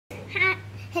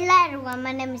Hello everyone,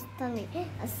 my name is Tony.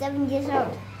 I'm 7 years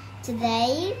old.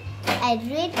 Today I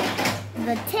read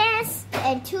the test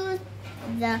and choose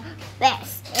the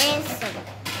best answer.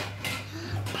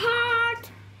 Part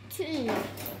 2.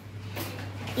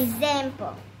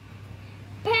 Example.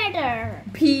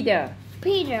 Peter.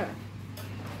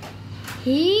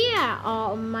 Here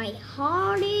are my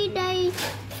holiday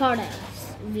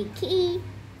photos. Vicky.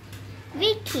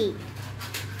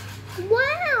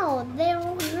 Wow, they're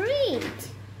great.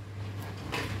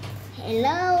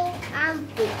 Hello, I'm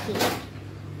Vicky.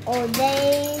 Oh,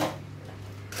 they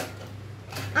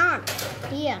aren't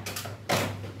here.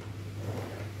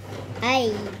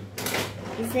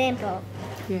 Example.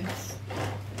 Yes.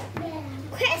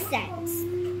 Questions.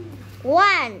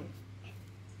 1.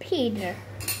 Peter.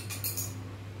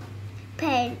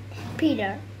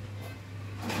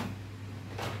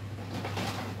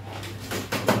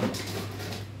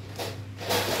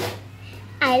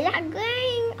 I like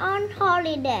going on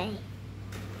holiday.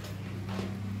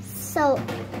 So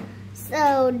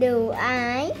do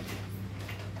I.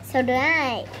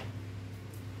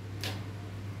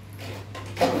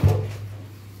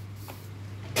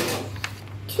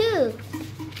 2.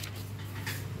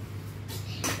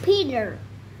 Peter,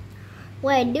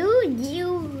 where do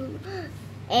you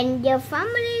and your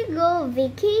family go,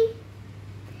 Vicky?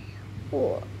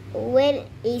 When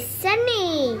it's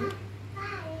sunny.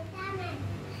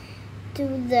 To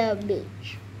the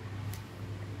beach.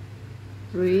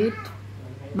 Read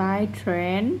by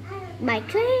train.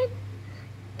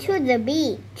 To the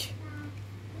beach.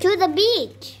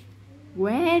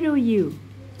 Where do you?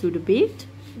 To the beach?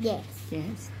 Yes.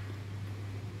 Yes.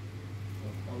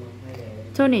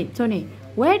 Tony,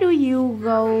 where do you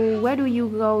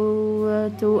go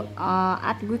to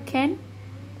at weekend?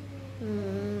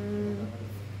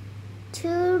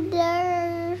 To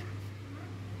the.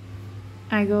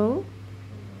 I go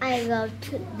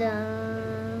to the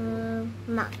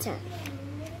mountain.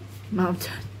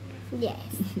 Yes.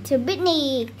 To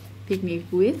picnic. Picnic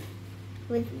with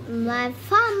My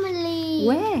family.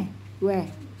 Where?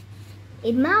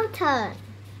 In mountain.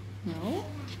 No.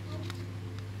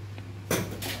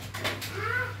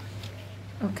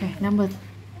 Okay, number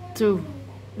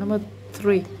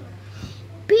 3.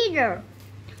 Peter,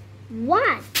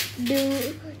 what do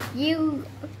you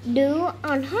do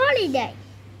on holiday?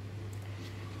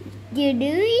 You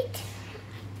do it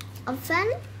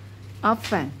often.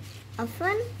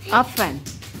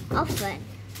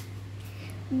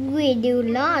 We do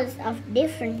lots of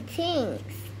different things.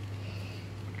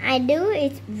 I do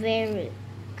it very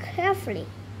carefully.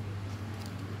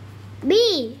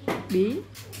 B.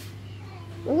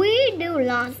 We do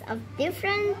lots of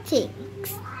different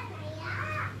things.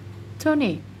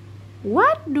 Tony,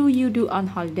 what do you do on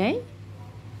holiday?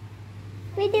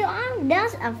 We do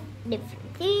lots of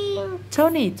different things.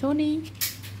 Tony,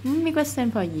 mommy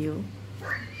question for you.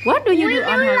 What do you do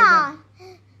on holiday?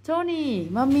 Tony,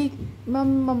 mommy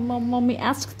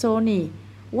ask Tony,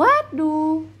 what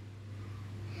do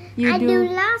you do? I do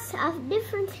lots of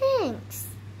different things.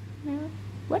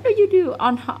 What do you do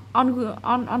on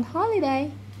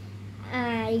holiday?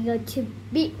 I go to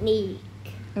picnic.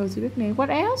 What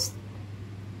else?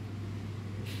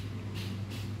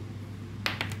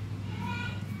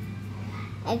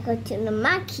 I go to the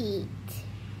market.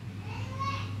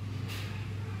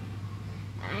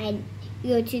 I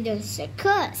go to the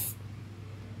circus.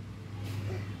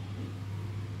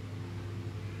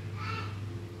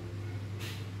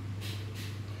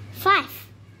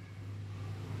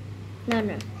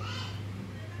 No.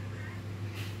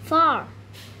 4.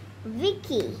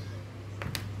 Vicky.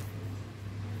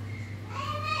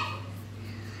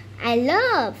 I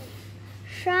love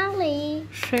sharing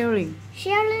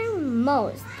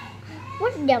most.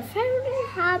 What's your favorite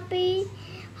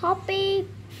hobby,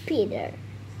 Peter?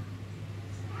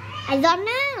 I don't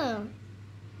know.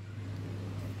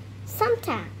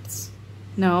 Sometimes.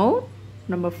 No.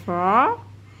 Number 4.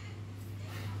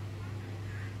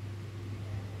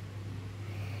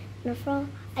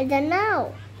 I don't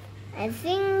know. I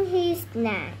think he's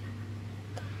not.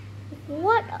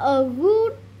 What a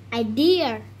good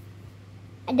idea.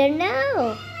 I don't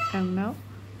know.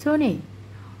 Tony,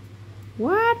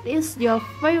 what is your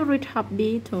favorite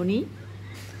hobby, Tony?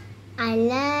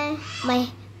 My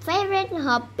favorite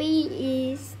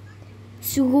hobby is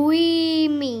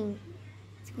swimming.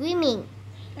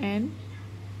 And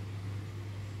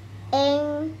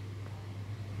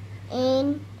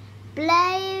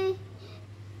play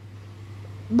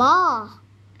ball.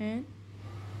 And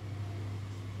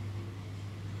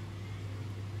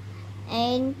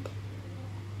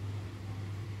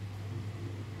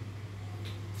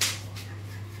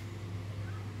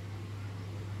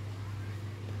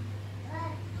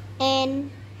and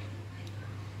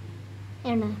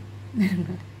Anna.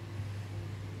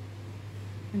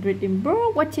 And reading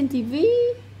book, watching TV.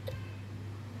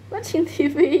 Watching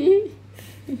TV.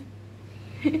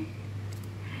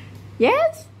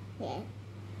 Yes? Yeah.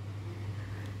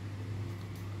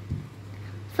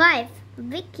 5.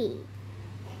 Vicky.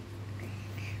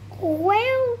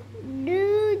 Where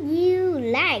do you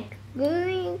like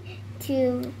going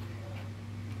to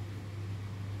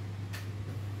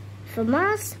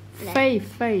famous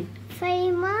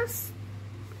Famous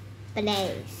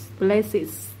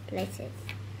places?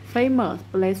 Famous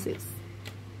places.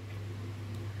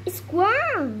 It's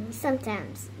wrong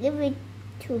sometimes. Give it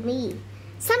to me.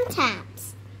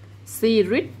 Sometimes. See,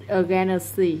 read again,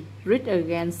 see. Read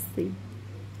again, see.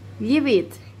 Give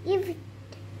it. Give it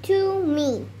to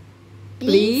me.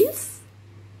 Please.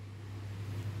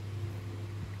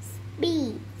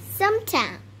 B.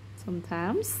 Sometimes.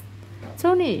 Sometimes.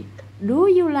 Tony, do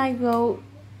you like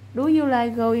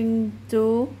going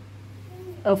to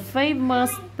a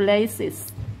famous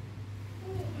places?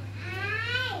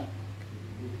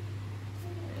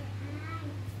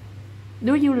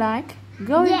 Do you like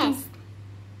going Yes. to?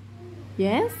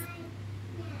 Yes.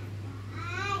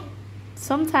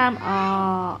 Sometimes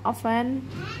or often?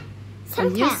 Or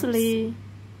Sometimes. usually?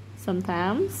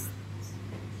 Sometimes.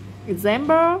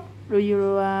 Example, do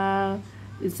you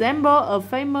example of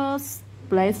famous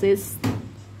places?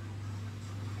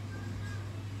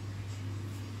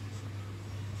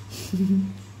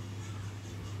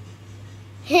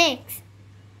 6.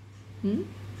 Hmm?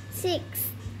 6.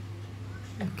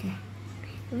 Okay.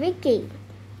 Vicky.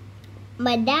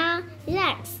 My dad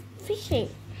likes fishing.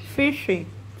 Fishing.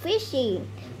 Fishing.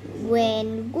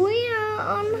 When we are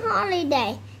on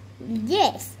holiday.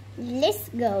 Yes, let's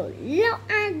go. Look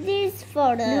at this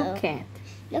photo.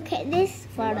 Look at this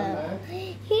photo.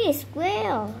 Here's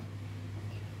squirrel.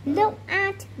 Look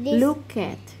at this. Look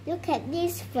at. Look at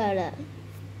this photo.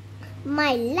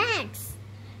 My legs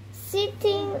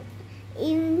sitting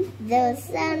in the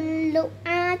sun. Look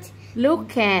at.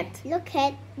 Look at. Look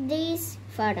at this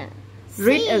photo.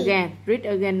 Read See. again. Read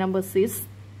again. Number 6.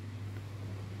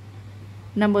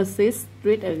 Number 6.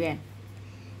 Read again.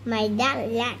 My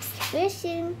dad likes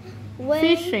fishing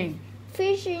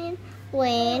Fishing.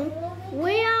 when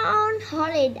we are on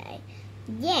holiday.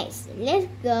 Yes, let's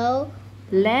go.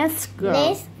 Let's go.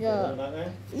 Let's go.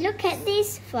 Look at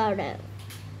this photo.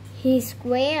 He's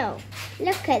squirrel.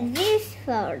 Look at this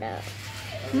photo.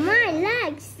 My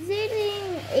legs sitting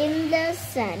in the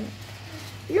sun.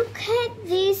 Look at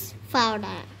this photo.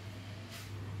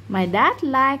 My dad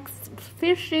likes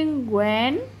fishing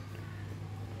when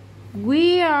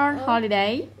we are on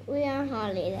holiday. We are on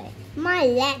holiday. My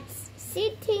legs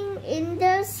sitting in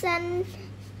the sun.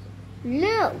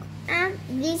 Look at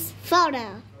this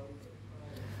photo.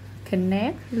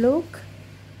 Connect. Look.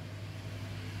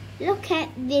 Look at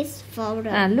this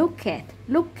photo. Look at.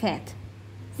 Look at.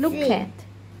 Look See. at.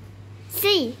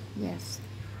 See. Yes.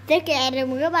 Take care,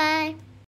 everyone. Goodbye.